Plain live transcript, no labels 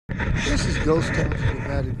ghost towns in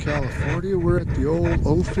Nevada, California. We're at the old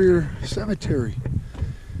Ophir Cemetery,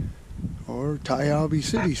 or Tiobe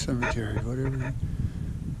City Cemetery, whatever you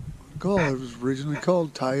call it. It was originally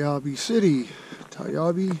called Tiobe City,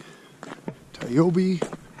 Tiobe,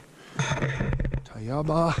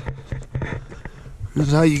 Tayaba. This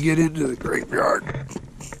is how you get into the graveyard.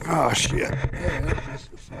 Oh shit! Yeah, that's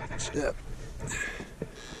just a fucking step.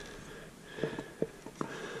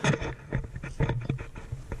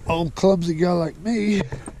 Old clumsy guy like me,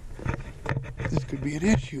 this could be an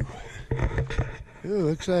issue. It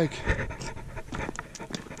looks like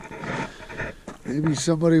maybe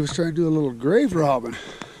somebody was trying to do a little grave robbing.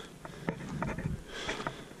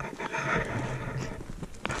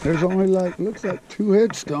 There's only looks like 2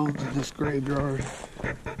 headstones in this graveyard.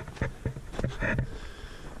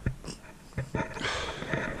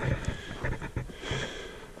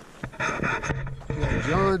 Yeah,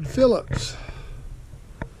 John Phillips.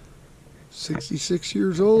 66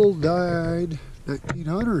 years old, died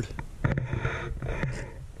 1900.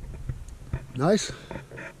 Nice.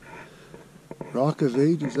 Rock of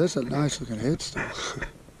Ages, that's a nice looking headstone.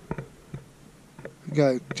 The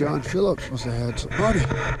guy, John Phillips, must have had some money.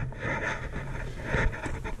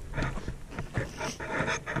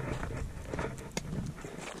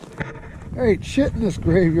 There ain't shit in this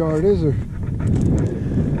graveyard, is there?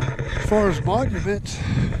 As far as monuments.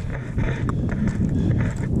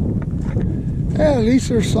 Yeah, at least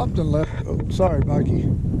there's something left. Oh, sorry, Mikey.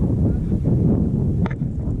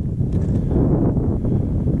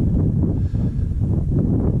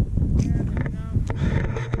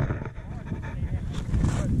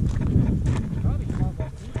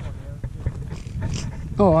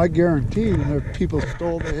 Oh, I guarantee you there people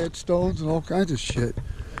stole the headstones and all kinds of shit.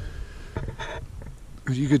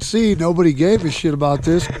 As you could see, nobody gave a shit about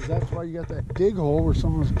this, because that's why you got that dig hole where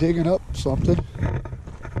someone's digging up something.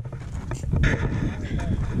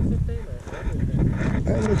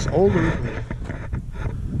 That looks older,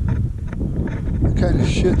 but that kind of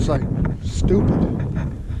shit's like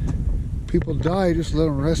stupid. People die, just let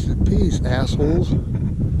them rest in peace, assholes.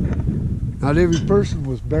 Not every person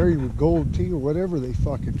was buried with gold teeth or whatever they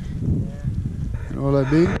fucking, you know what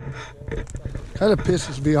I mean? Kind of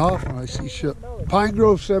pisses me off when I see shit. Pine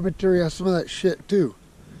Grove Cemetery has some of that shit too.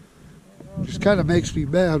 Just kind of makes me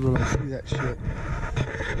mad when I see that shit.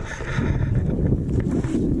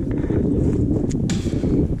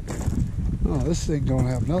 Oh, this thing don't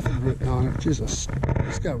have nothing written on it. Just this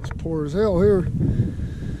guy was poor as hell here.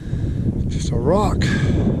 Just a rock.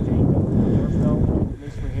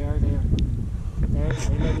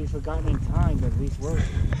 They may be forgotten in time, but at least we're,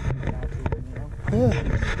 yeah.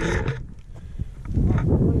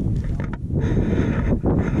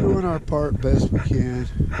 Doing our part best we can.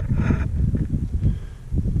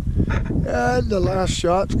 And the last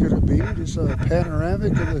shot's going to be just a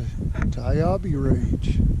panoramic of the Tiobe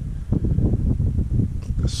Range.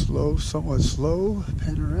 A slow, somewhat slow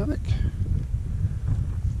panoramic.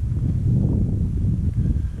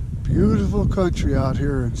 Beautiful country out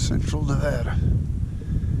here in central Nevada.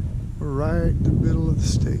 We're right in the middle of the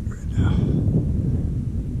state right now.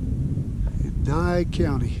 In Nye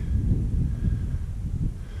County.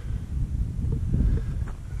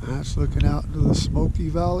 That's looking out into the Smoky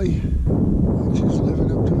Valley, which is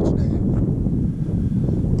living up to its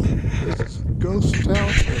name. This is a ghost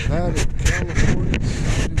town, Nevada, California.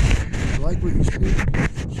 Like what you see.